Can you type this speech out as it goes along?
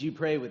You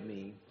pray with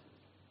me.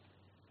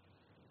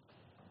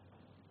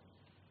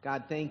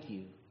 God, thank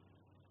you.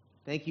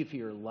 Thank you for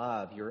your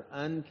love, your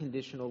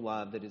unconditional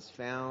love that is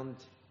found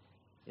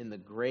in the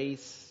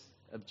grace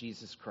of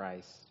Jesus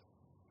Christ.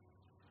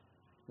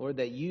 Lord,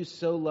 that you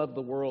so loved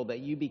the world that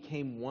you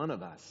became one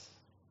of us,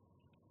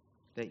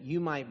 that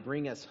you might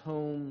bring us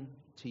home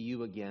to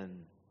you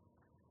again.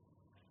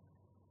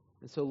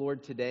 And so,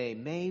 Lord, today,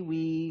 may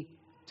we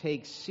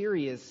take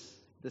serious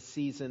the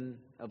season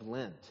of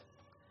Lent,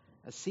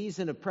 a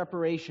season of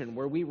preparation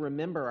where we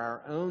remember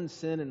our own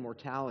sin and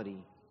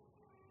mortality.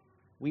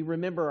 We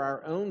remember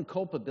our own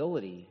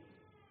culpability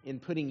in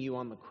putting you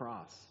on the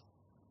cross.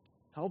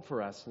 Help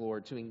for us,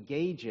 Lord, to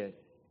engage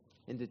it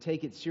and to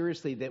take it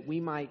seriously, that we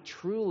might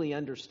truly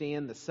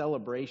understand the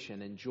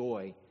celebration and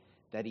joy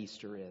that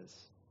Easter is.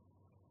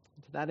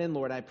 To that end,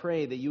 Lord, I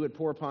pray that you would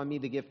pour upon me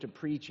the gift of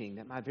preaching,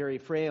 that my very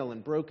frail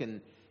and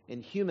broken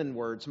and human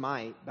words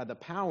might, by the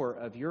power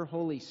of your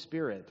Holy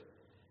Spirit,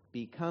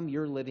 become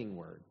your living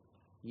word,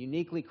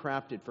 uniquely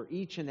crafted for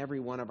each and every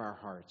one of our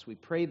hearts. We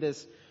pray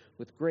this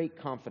with great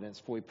confidence,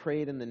 for we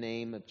pray it in the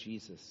name of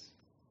Jesus.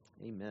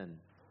 Amen.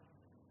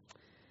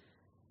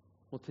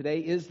 Well, today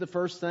is the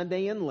first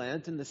Sunday in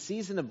Lent, and the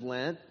season of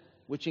Lent,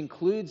 which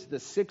includes the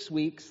 6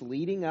 weeks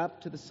leading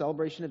up to the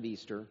celebration of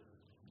Easter.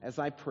 As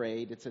I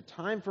prayed, it's a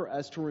time for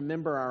us to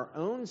remember our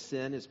own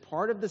sin as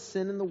part of the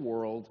sin in the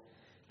world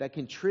that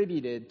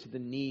contributed to the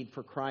need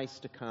for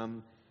Christ to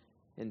come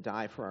and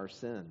die for our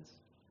sins.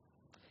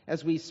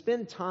 As we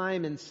spend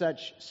time in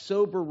such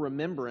sober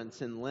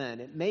remembrance in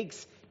Lent, it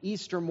makes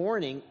Easter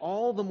morning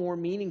all the more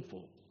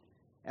meaningful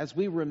as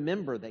we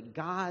remember that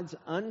God's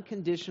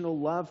unconditional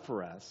love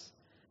for us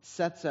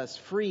sets us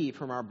free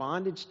from our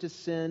bondage to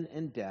sin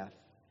and death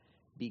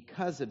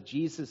because of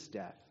Jesus'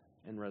 death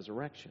and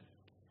resurrection.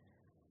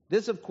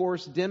 This, of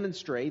course,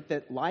 demonstrates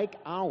that, like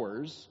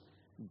ours,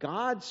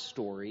 God's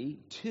story,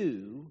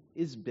 too,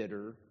 is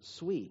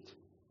bittersweet.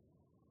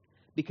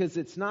 Because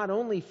it's not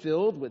only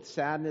filled with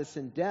sadness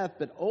and death,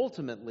 but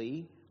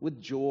ultimately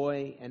with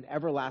joy and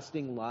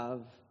everlasting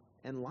love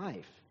and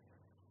life.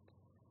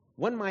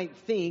 One might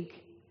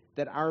think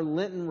that our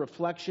Lenten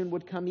reflection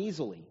would come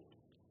easily,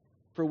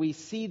 for we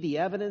see the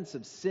evidence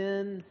of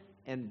sin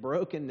and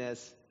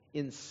brokenness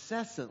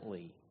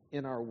incessantly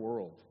in our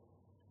world.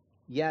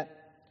 Yet,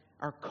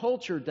 our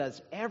culture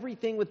does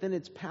everything within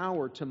its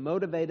power to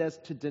motivate us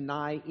to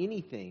deny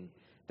anything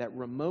that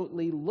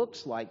remotely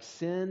looks like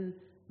sin,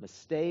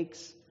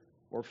 mistakes,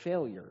 or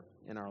failure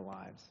in our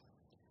lives.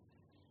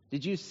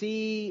 Did you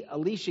see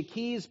Alicia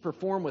Keys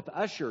perform with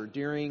Usher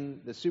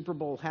during the Super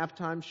Bowl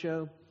halftime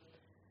show?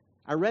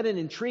 I read an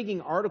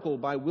intriguing article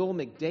by Will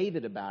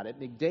McDavid about it.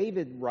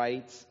 McDavid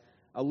writes,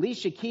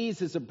 Alicia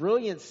Keys is a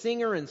brilliant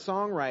singer and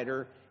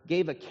songwriter,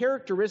 gave a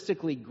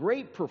characteristically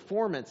great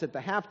performance at the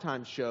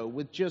halftime show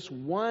with just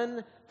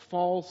one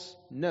false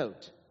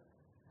note,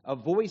 a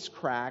voice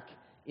crack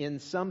in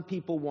Some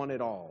People Want It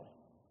All.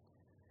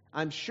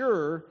 I'm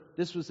sure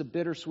this was a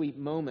bittersweet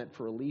moment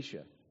for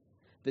Alicia.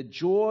 The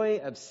joy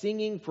of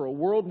singing for a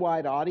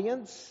worldwide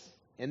audience,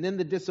 and then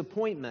the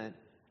disappointment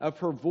of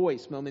her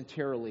voice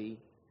momentarily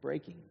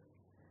breaking.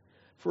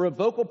 For a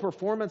vocal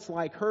performance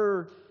like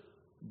her,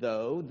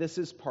 though, this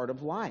is part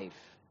of life.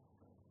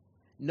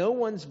 No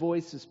one's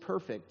voice is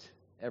perfect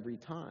every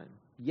time.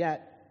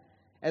 Yet,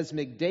 as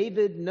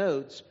McDavid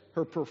notes,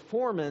 her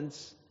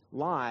performance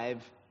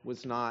live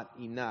was not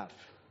enough.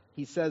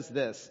 He says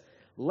this,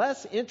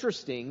 less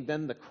interesting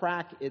than the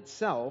crack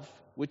itself,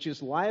 which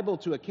is liable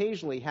to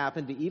occasionally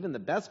happen to even the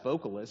best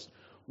vocalist,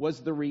 was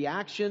the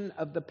reaction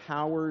of the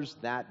powers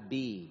that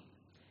be.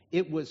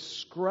 It was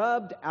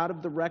scrubbed out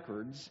of the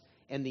records,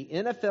 and the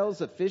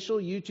NFL's official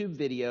YouTube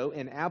video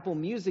and Apple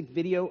Music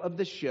video of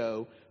the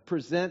show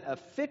present a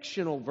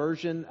fictional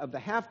version of the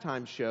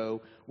halftime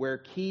show where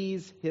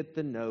Keys hit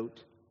the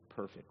note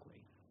perfectly.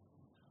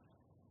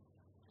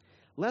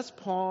 Let's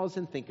pause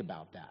and think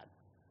about that.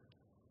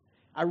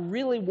 I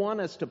really want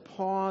us to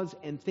pause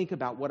and think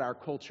about what our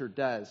culture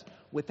does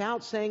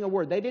without saying a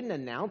word. They didn't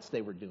announce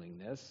they were doing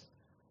this.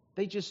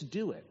 They just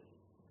do it.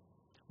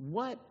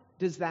 What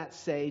does that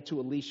say to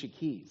Alicia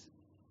Keys?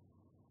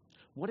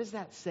 What does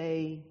that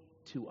say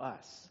to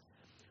us?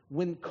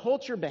 When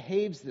culture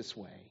behaves this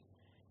way,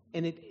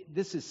 and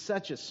this is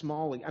such a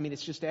small,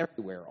 it's just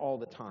everywhere all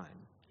the time.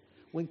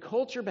 When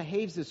culture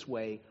behaves this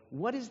way,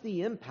 what is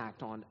the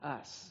impact on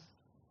us?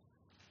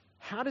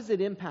 How does it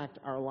impact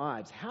our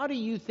lives? How do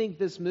you think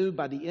this move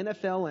by the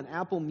NFL and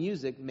Apple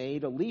Music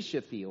made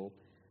Alicia feel?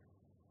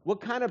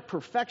 What kind of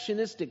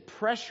perfectionistic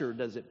pressure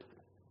does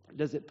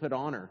it put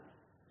on her?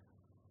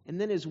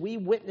 And then as we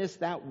witness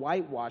that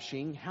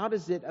whitewashing, how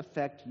does it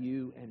affect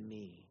you and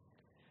me?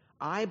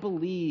 I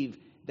believe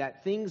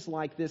that things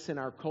like this in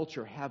our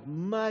culture have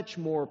much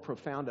more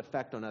profound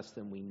effect on us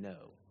than we know.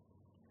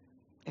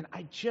 And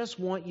I just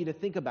want you to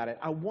think about it.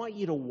 I want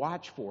you to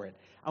watch for it.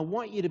 I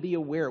want you to be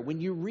aware.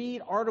 When you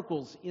read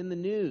articles in the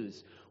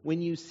news,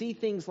 when you see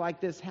things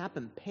like this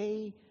happen,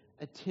 pay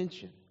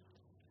attention.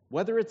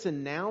 Whether it's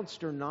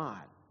announced or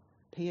not,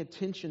 pay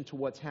attention to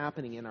what's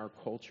happening in our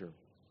culture.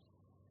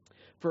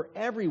 For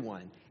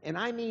everyone, and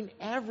I mean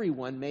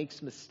everyone,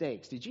 makes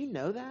mistakes. Did you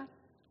know that?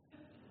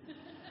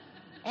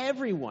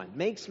 Everyone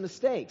makes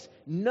mistakes.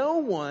 No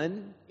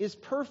one is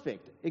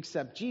perfect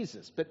except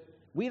Jesus. But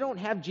we don't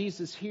have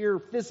Jesus here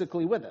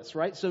physically with us,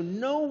 right? So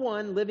no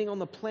one living on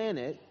the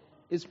planet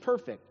is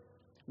perfect.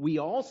 We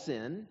all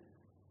sin.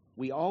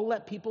 We all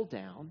let people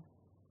down.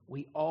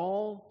 We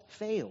all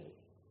fail.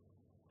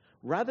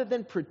 Rather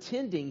than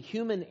pretending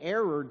human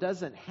error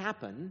doesn't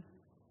happen,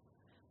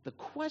 the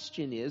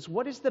question is,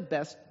 what is the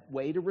best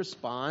way to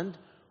respond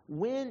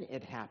when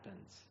it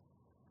happens?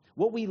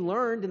 What we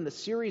learned in the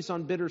series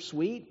on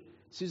Bittersweet,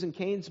 Susan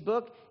Cain's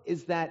book,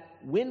 is that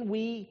when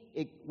we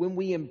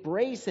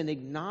embrace and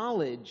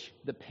acknowledge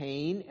the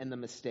pain and the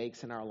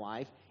mistakes in our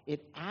life,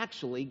 it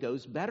actually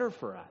goes better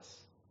for us.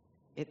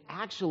 It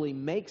actually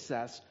makes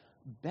us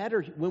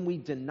better. When we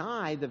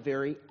deny, the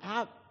very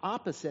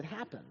opposite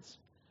happens.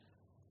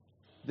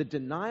 The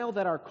denial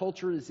that our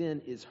culture is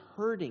in is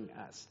hurting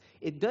us.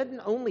 It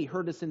doesn't only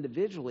hurt us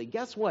individually.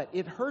 Guess what?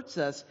 It hurts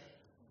us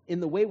in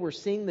the way we're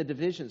seeing the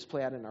divisions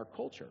play out in our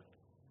culture.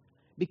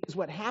 Because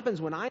what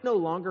happens when I no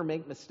longer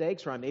make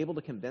mistakes, or I'm able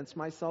to convince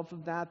myself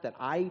of that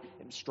I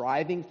am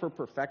striving for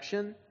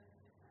perfection,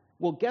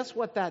 well, guess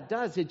what that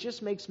does? It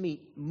just makes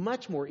me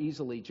much more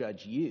easily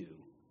judge you.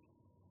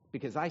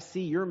 Because I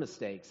see your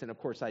mistakes, and of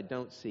course I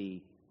don't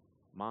see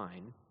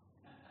mine.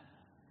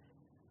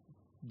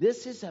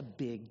 This is a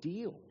big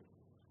deal.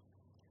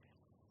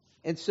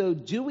 And so,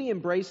 do we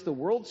embrace the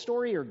world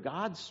story or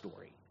God's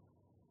story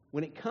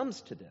when it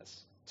comes to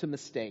this, to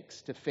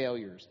mistakes, to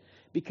failures?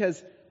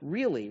 Because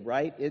really,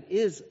 right, it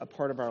is a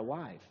part of our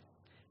life.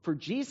 For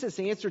Jesus'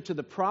 answer to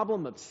the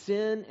problem of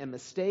sin and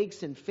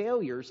mistakes and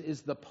failures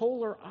is the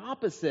polar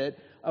opposite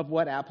of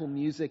what Apple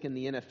Music and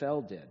the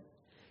NFL did.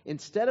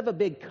 Instead of a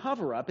big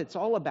cover-up, it's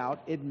all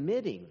about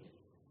admitting.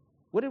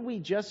 What did we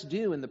just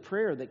do in the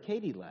prayer that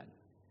Katie led?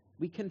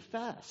 We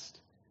confessed.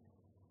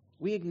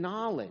 We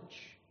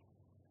acknowledge,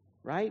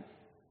 right?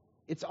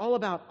 It's all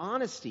about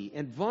honesty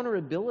and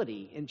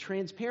vulnerability and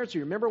transparency.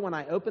 Remember when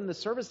I opened the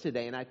service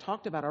today and I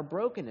talked about our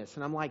brokenness,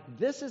 and I'm like,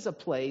 this is a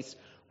place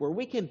where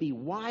we can be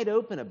wide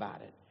open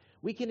about it.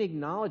 We can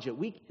acknowledge it.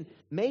 We can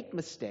make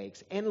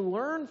mistakes and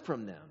learn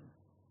from them.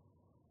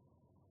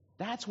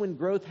 That's when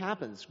growth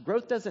happens.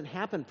 Growth doesn't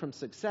happen from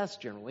success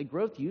generally.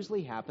 Growth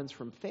usually happens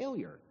from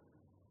failure.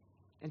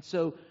 And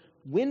so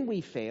when we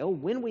fail,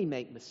 when we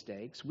make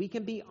mistakes, we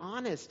can be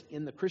honest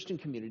in the Christian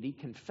community,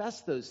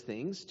 confess those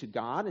things to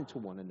God and to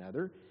one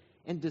another,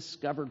 and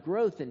discover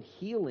growth and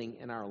healing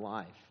in our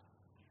life.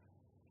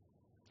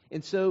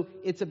 And so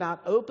it's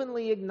about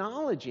openly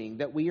acknowledging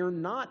that we are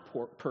not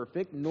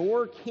perfect,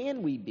 nor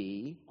can we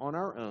be on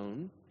our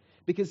own,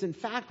 because in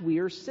fact we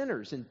are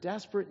sinners in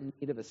desperate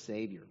need of a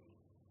Savior.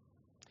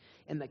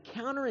 And the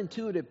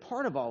counterintuitive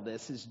part of all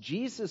this is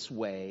Jesus'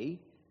 way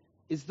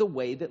is the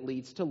way that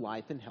leads to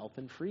life and health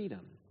and freedom.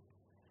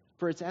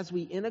 For it's as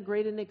we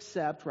integrate and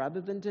accept,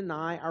 rather than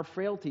deny our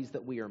frailties,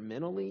 that we are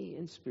mentally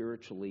and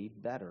spiritually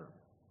better.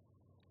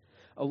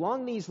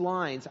 Along these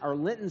lines, our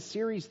Lenten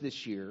series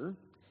this year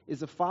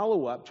is a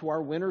follow-up to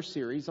our winter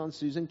series on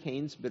Susan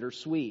Cain's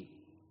Bittersweet.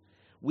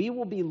 We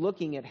will be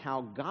looking at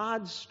how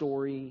God's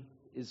story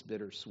is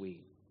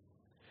bittersweet.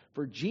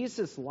 For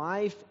Jesus'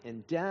 life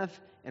and death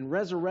and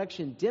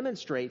resurrection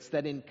demonstrates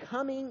that in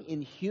coming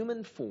in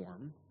human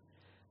form,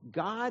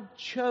 God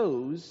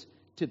chose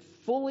to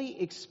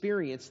fully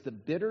experience the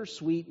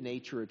bittersweet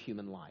nature of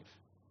human life.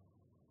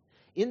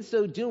 In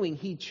so doing,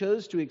 he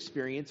chose to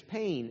experience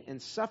pain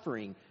and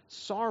suffering,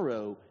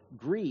 sorrow,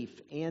 grief,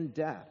 and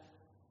death.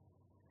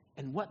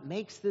 And what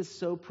makes this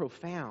so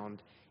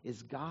profound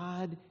is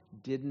God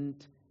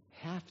didn't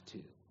have to.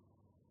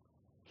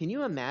 Can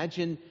you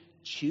imagine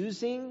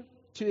choosing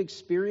to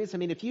experience? I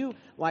mean, if you,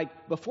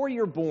 before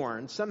you're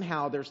born,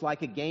 somehow there's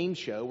like a game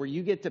show where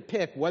you get to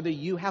pick whether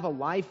you have a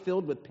life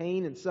filled with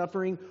pain and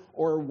suffering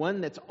or one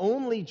that's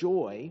only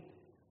joy,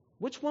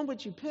 which one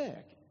would you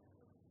pick?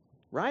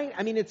 Right?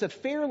 I mean, it's a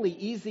fairly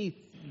easy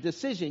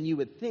decision, you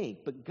would think,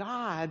 but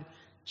God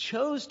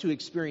chose to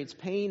experience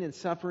pain and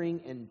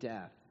suffering and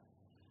death.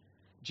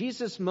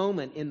 Jesus'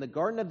 moment in the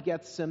Garden of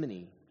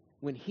Gethsemane,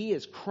 when he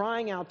is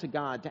crying out to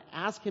God to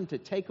ask him to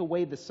take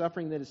away the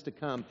suffering that is to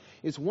come,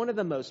 is one of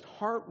the most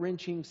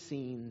heart-wrenching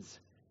scenes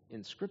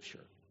in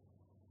Scripture.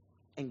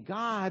 And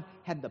God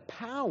had the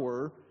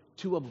power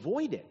to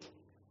avoid it,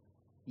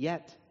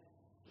 yet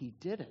he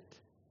didn't.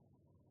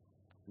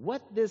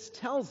 What this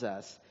tells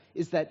us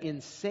is that in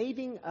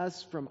saving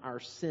us from our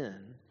sin,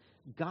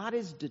 God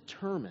is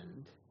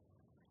determined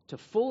to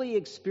fully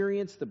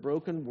experience the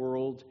broken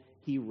world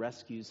he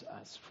rescues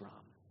us from.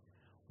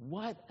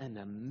 What an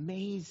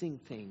amazing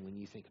thing when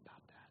you think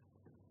about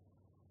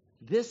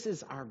that. This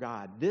is our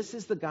God. This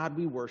is the God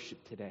we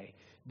worship today.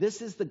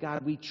 This is the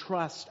God we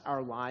trust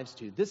our lives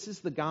to. This is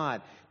the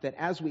God that,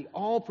 as we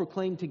all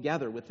proclaim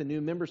together with the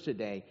new members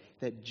today,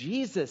 that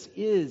Jesus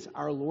is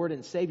our Lord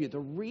and Savior. The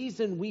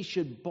reason we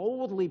should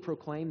boldly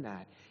proclaim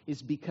that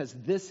is because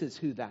this is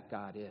who that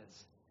God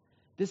is.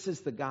 This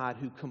is the God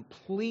who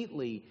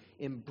completely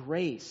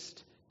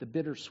embraced the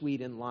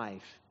bittersweet in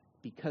life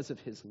because of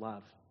his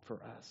love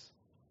for us.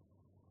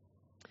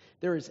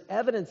 There is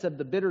evidence of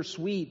the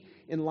bittersweet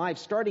in life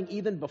starting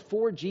even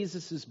before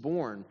Jesus is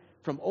born,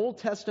 from Old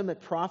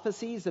Testament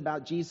prophecies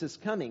about Jesus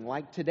coming,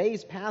 like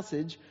today's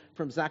passage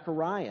from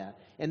Zechariah.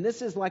 And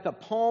this is like a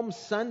Palm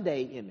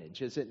Sunday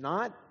image, is it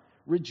not?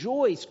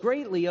 Rejoice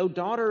greatly, O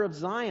daughter of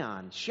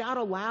Zion. Shout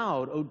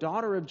aloud, O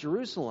daughter of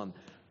Jerusalem.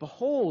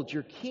 Behold,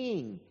 your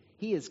king,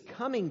 he is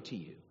coming to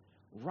you.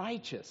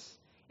 Righteous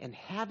and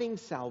having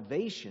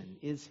salvation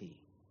is he.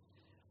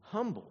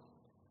 Humble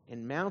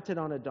and mounted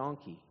on a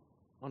donkey,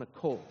 on a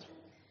colt,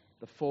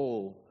 the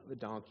foal of a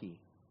donkey.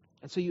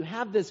 And so you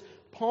have this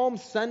Palm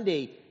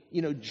Sunday,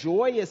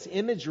 joyous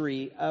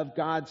imagery of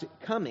God's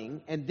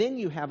coming, and then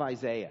you have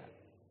Isaiah,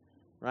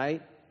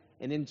 right?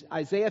 And in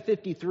Isaiah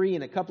 53,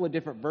 in a couple of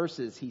different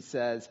verses, he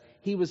says,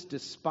 he was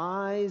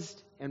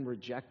despised and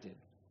rejected,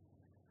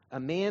 a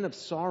man of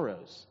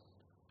sorrows,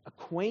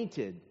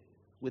 acquainted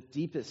with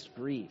deepest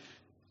grief,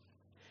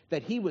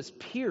 that he was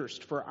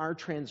pierced for our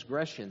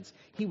transgressions,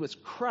 he was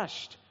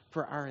crushed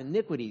for our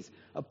iniquities.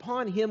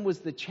 Upon him was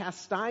the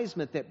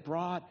chastisement that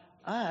brought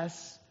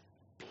us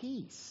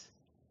peace.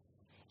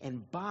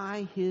 And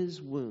by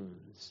his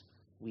wounds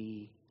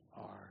we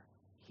are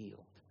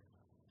healed.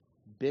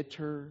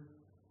 Bitter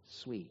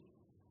sweet.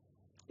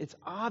 It's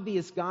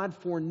obvious God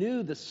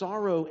foreknew the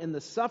sorrow and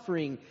the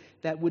suffering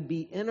that would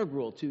be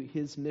integral to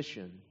his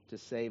mission to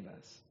save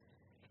us.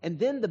 And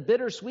then the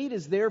bittersweet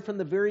is there from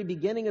the very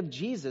beginning of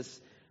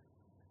Jesus.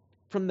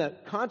 From the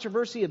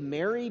controversy of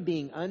Mary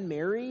being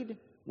unmarried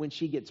when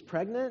she gets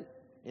pregnant,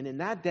 and in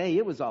that day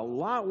it was a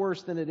lot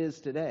worse than it is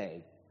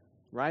today,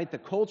 right? The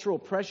cultural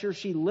pressure,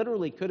 she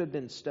literally could have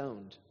been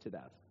stoned to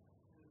death.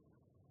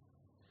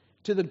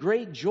 To the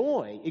great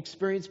joy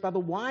experienced by the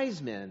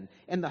wise men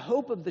and the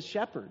hope of the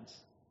shepherds.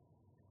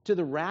 To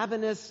the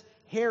ravenous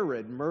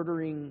Herod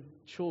murdering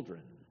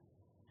children.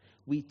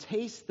 We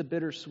taste the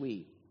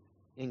bittersweet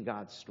in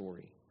God's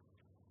story.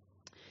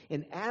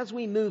 And as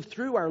we move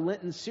through our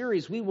Lenten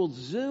series, we will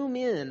zoom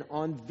in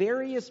on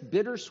various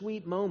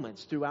bittersweet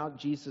moments throughout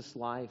Jesus'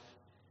 life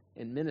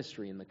and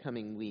ministry in the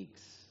coming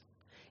weeks,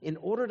 in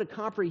order to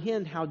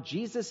comprehend how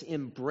Jesus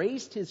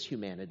embraced his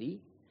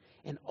humanity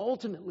and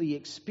ultimately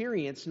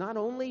experienced not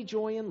only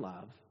joy and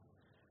love,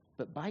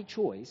 but by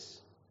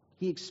choice,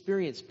 he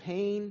experienced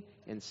pain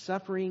and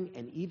suffering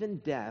and even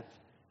death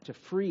to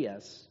free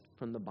us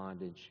from the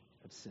bondage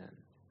of sin.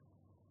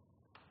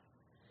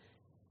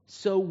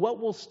 So what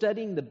will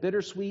studying the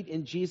bittersweet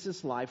in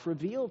Jesus' life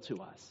reveal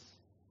to us?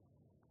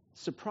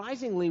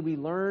 Surprisingly, we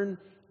learn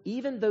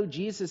even though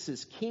Jesus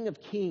is King of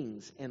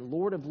Kings and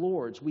Lord of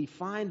Lords, we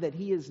find that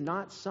he is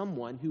not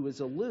someone who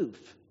is aloof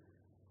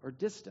or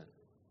distant.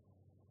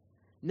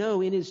 No,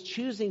 in his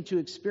choosing to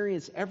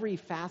experience every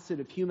facet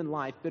of human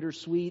life,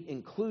 bittersweet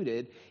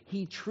included,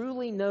 he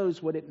truly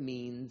knows what it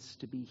means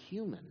to be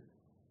human.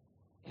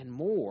 And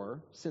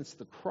more, since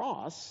the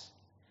cross,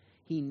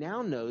 he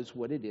now knows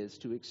what it is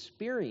to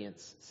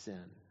experience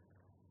sin,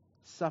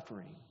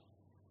 suffering,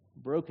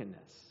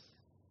 brokenness,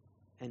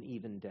 and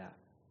even death.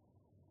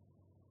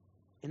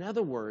 In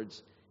other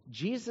words,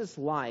 Jesus'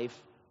 life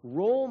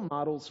role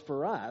models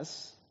for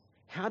us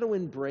how to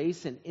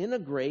embrace and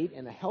integrate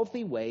in a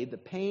healthy way the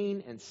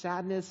pain and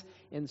sadness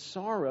and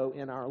sorrow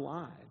in our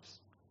lives.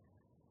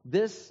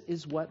 This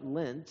is what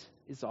Lent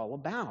is all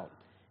about.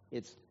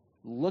 It's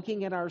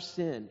looking at our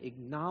sin,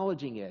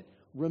 acknowledging it,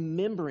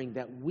 remembering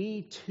that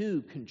we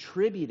too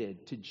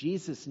contributed to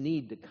Jesus'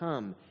 need to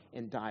come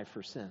and die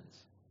for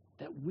sins.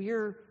 That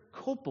we're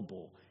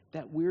culpable,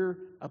 that we're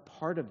a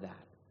part of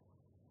that.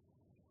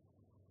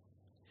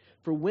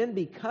 For when,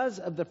 because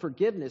of the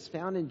forgiveness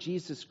found in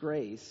Jesus'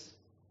 grace,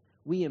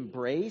 we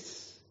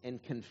embrace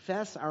and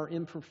confess our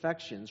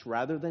imperfections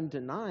rather than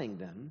denying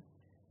them,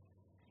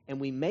 and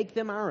we make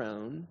them our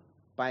own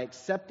by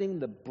accepting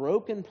the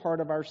broken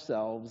part of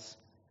ourselves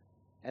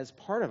as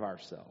part of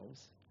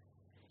ourselves,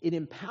 it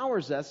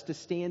empowers us to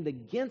stand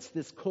against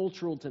this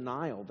cultural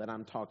denial that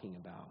I'm talking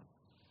about.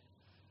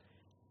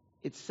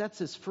 It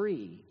sets us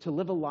free to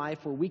live a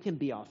life where we can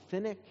be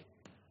authentic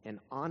and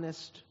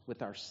honest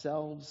with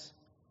ourselves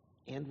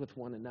and with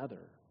one another.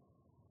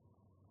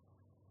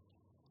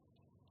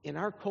 In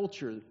our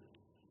culture,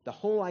 the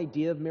whole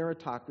idea of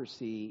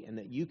meritocracy and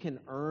that you can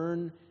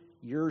earn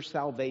your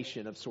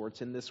salvation of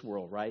sorts in this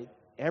world, right?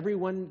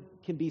 Everyone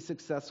can be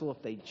successful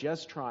if they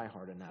just try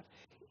hard enough.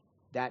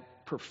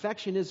 That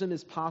perfectionism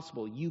is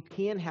possible. You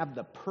can have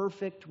the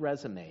perfect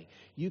resume.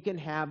 You can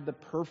have the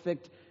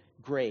perfect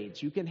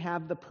grades. You can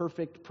have the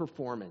perfect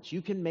performance.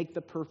 You can make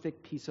the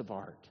perfect piece of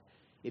art.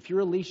 If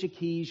you're Alicia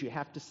Keys, you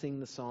have to sing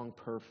the song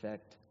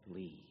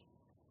perfectly.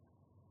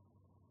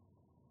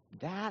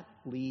 That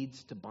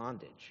leads to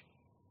bondage.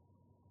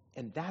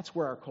 And that's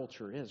where our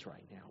culture is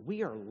right now.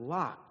 We are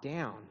locked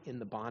down in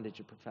the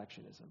bondage of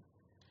perfectionism.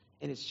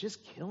 And it's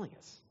just killing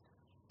us.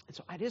 And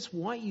so I just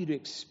want you to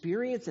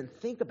experience and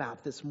think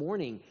about this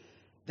morning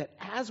that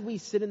as we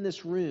sit in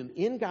this room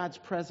in God's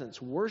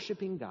presence,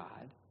 worshiping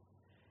God,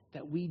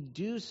 that we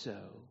do so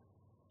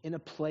in a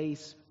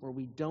place where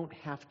we don't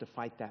have to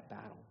fight that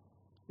battle.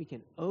 We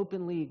can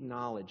openly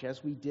acknowledge,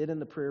 as we did in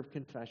the prayer of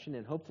confession,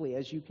 and hopefully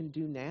as you can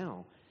do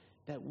now,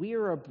 that we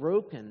are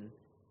broken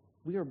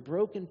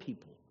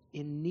people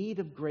in need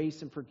of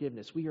grace and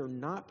forgiveness. We are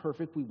not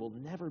perfect. We will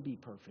never be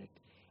perfect.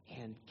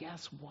 And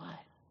guess what?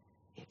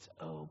 It's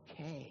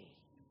okay.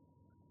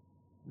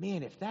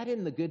 Man, if that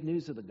isn't the good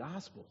news of the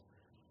gospel,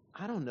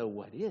 I don't know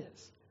what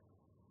is.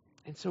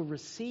 And so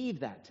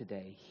receive that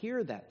today.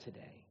 Hear that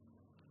today.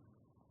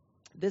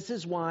 This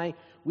is why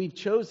we've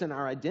chosen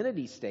our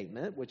identity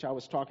statement, which I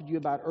was talking to you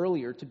about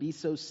earlier, to be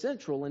so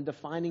central in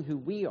defining who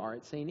we are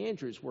at St.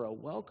 Andrew's. We're a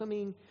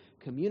welcoming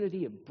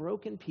community of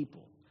broken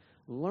people,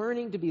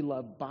 learning to be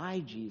loved by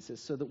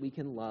Jesus so that we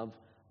can love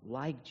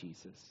like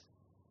Jesus.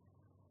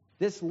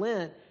 This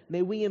Lent,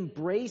 may we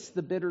embrace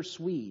the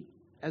bittersweet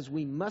as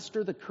we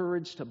muster the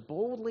courage to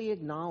boldly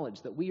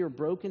acknowledge that we are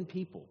broken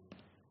people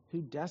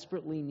who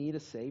desperately need a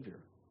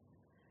Savior.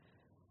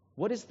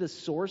 What is the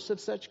source of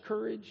such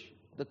courage?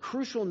 The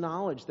crucial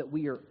knowledge that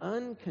we are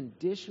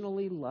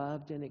unconditionally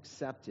loved and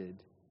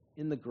accepted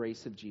in the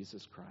grace of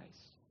Jesus Christ.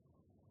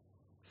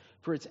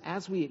 For it's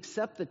as we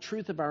accept the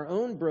truth of our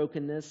own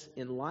brokenness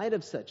in light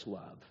of such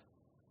love,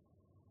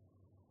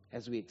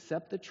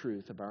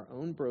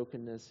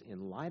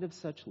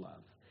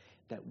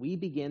 that we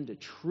begin to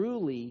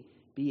truly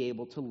be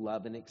able to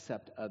love and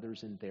accept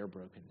others in their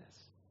brokenness.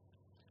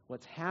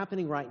 What's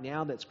happening right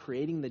now that's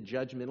creating the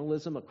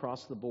judgmentalism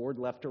across the board,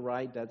 left or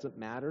right, doesn't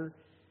matter,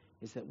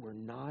 is that we're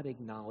not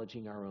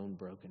acknowledging our own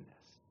brokenness.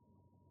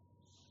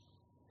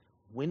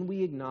 When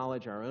we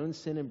acknowledge our own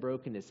sin and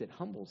brokenness, it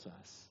humbles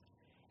us.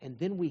 And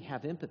then we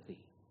have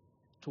empathy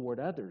toward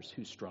others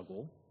who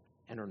struggle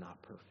and are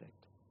not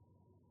perfect.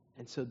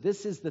 And so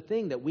this is the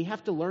thing, that we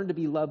have to learn to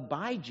be loved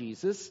by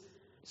Jesus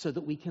so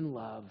that we can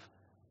love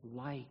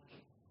like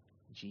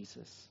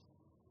Jesus.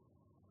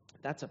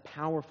 That's a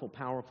powerful,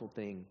 powerful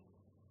thing.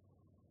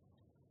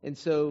 And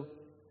so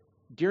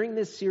during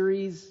this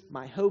series,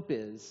 my hope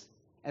is,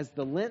 as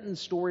the Lenten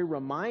story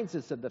reminds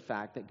us of the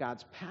fact that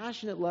God's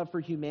passionate love for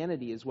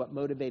humanity is what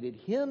motivated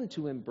him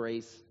to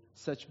embrace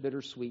such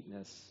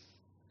bittersweetness,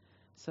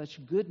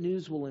 such good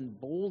news will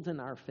embolden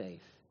our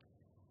faith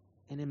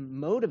and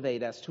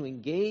motivate us to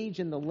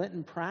engage in the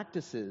Lenten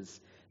practices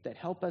that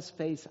help us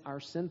face our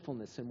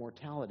sinfulness and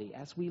mortality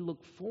as we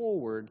look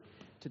forward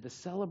to the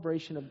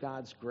celebration of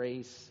God's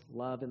grace,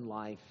 love, and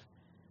life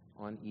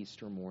on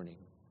Easter morning.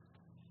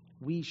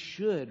 We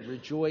should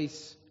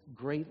rejoice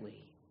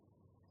greatly,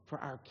 for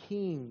our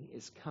King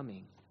is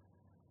coming,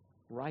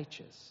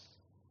 righteous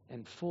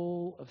and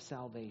full of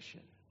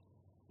salvation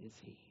is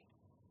he.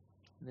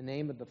 In the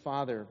name of the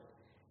Father,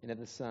 and of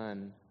the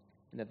Son,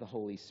 and of the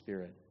Holy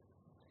Spirit.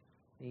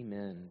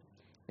 Amen.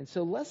 And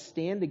so let's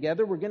stand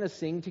together. We're going to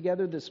sing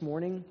together this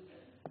morning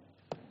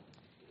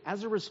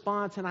as a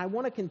response, and I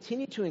want to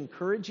continue to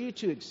encourage you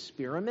to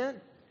experiment.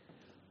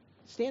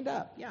 Stand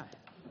up, yeah.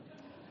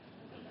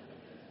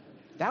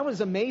 That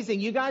was amazing.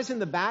 You guys in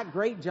the back,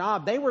 great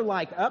job. They were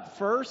like up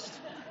first.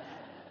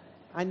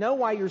 I know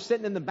why you're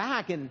sitting in the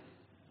back, and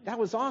that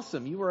was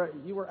awesome. You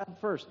were up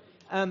first.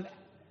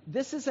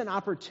 This is an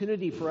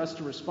opportunity for us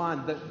to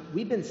respond.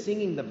 We've been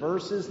singing the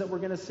verses that we're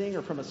going to sing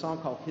are from a song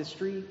called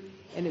History,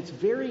 and it's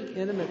very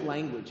intimate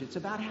language. It's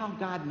about how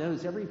God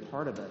knows every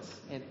part of us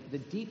and the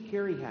deep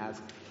care he has.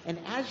 And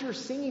as you're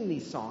singing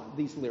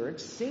these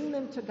lyrics, sing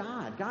them to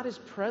God. God is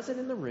present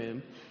in the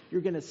room.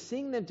 You're going to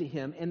sing them to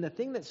him. And the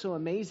thing that's so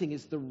amazing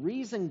is the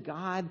reason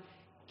God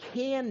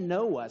can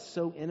know us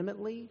so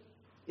intimately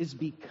is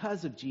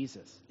because of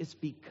Jesus. It's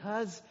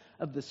because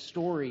of the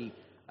story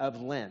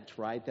of Lent,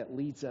 right, that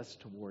leads us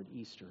toward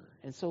Easter.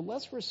 And so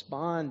let's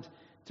respond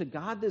to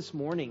God this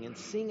morning and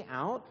sing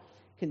out.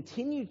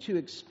 Continue to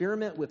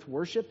experiment with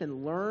worship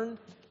and learn,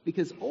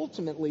 because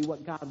ultimately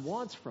what God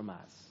wants from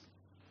us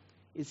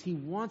is he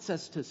wants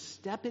us to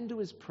step into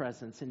his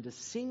presence and to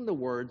sing the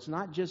words,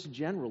 not just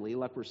generally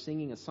like we're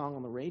singing a song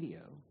on the radio,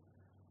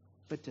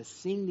 but to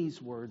sing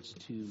these words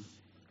to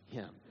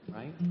him,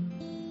 right?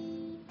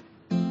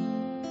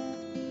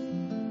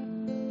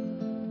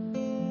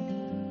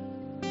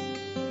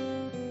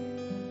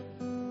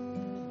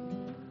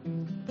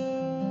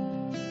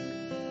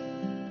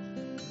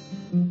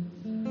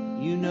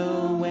 You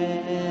know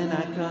when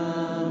I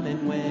come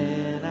and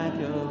when I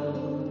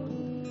go.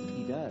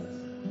 He does.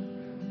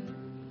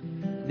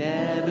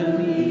 Never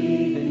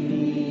leaving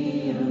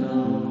me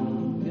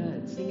alone.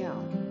 Good. Sing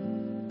out.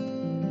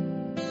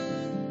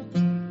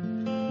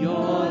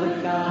 You're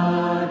the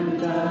God who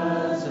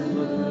doesn't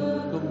look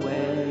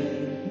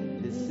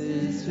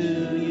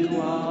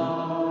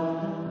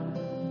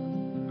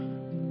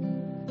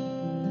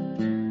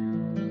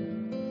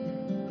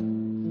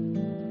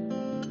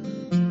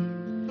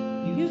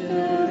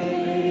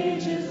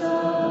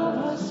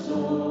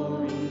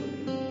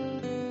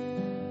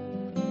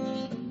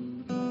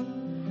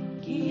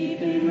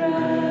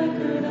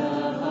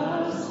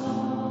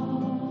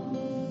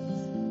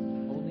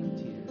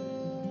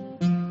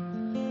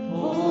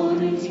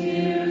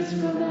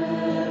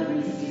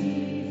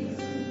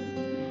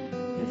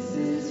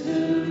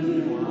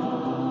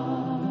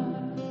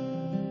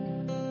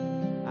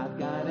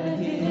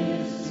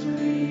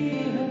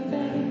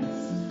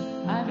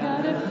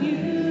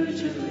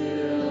future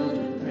filled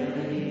with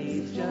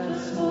praise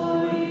just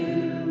for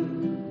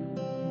you.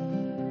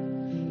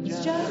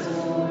 It's just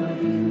for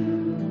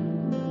you.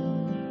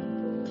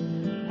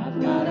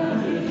 I've got a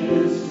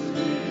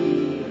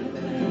history of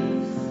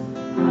thanks.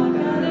 I've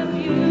got a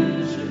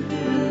future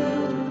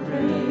filled with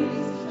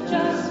praise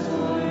just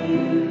for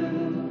you.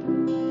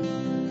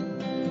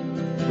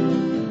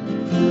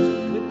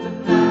 With a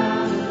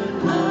thousand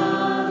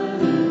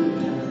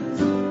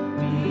hallelujahs,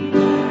 we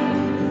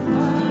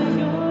magnify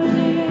your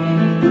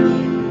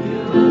name.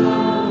 You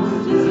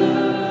alone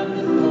deserve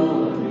the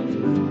glory,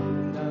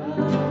 the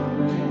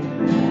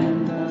honor,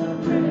 and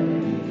the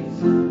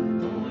praise.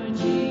 Lord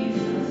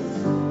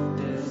Jesus,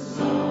 this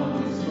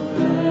song is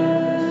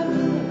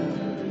forever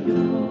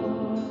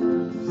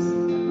yours.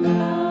 A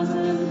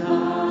thousand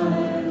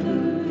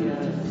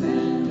hallelujahs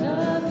and a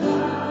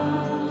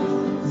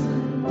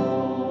thousand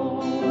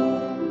more.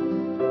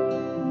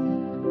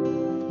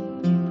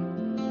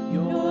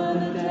 You're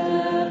the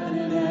depth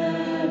in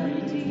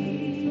every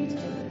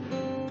detail.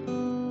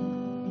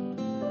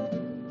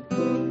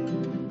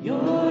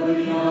 You're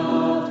the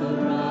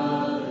author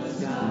of the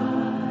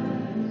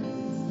skies.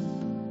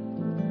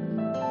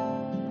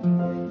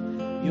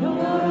 You're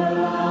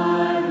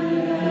alive in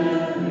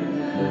every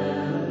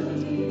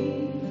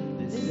melody.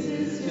 This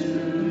is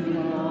who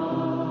you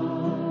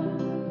are.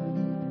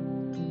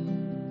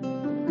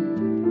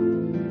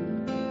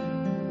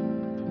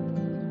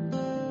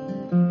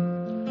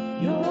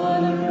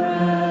 You're the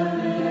breath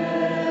in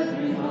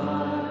every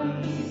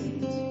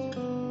heartbeat.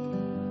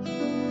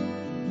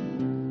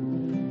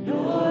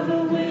 You're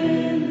the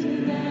wind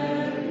in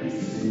every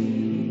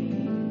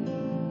sea.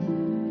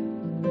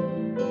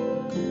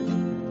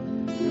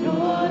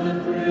 You're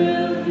the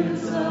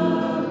brilliance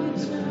of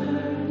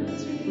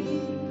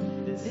eternity.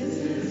 This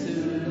is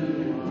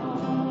who you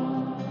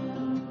are.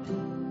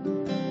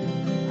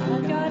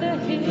 I've got a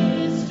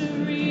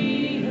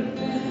history of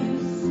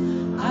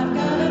thanks. I've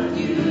got a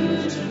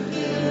future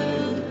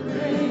filled with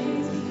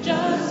praise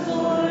just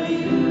for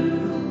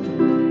you.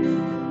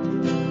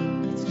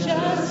 It's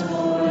just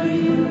for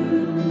you.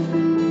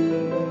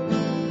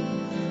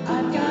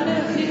 I've got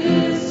a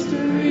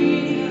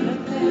history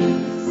of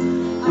thanks.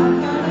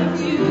 I've got a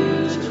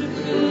future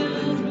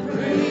filled with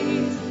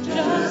praise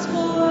just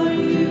for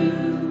you.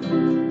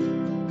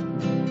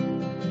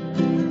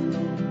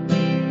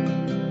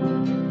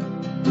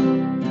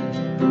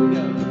 Here we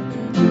go.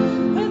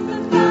 With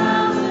a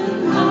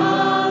thousand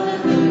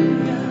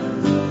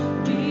hallelujahs,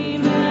 we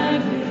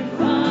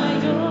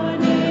magnify your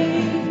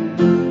name.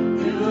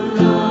 You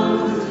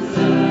alone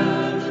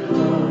deserve the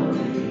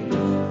glory,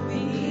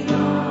 the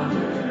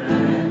honor,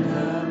 and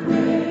the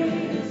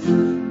praise.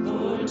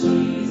 Lord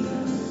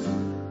Jesus,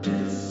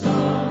 this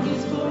song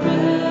is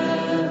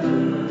forever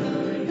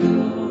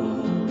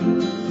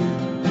yours.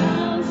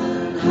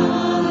 Thousand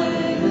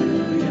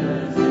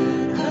hallelujahs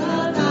and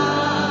a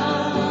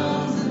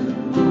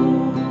thousand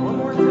more. One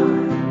more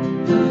time.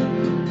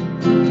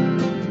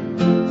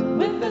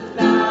 With a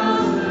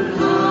thousand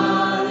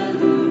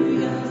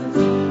hallelujahs,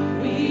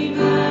 we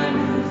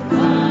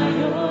magnify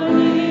your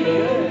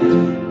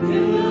name.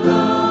 You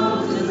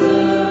alone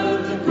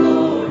deserve the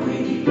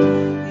glory,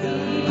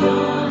 the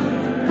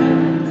honor,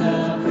 and the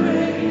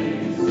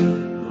praise.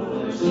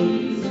 Lord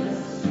Jesus,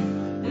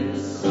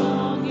 this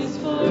song is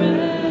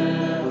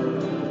forever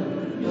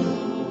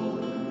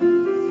yours.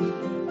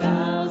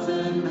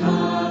 Thousand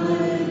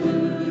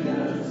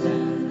hallelujahs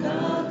and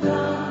a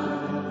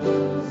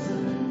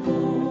thousand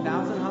more.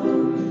 Thousand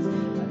hallelujahs.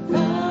 A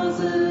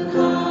thousand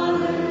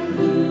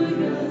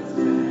hallelujahs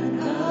and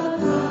a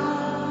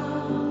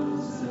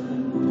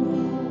thousand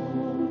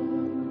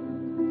more.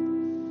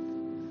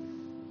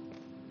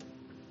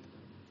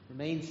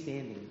 Remain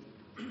standing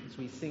as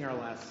we sing our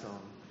last song.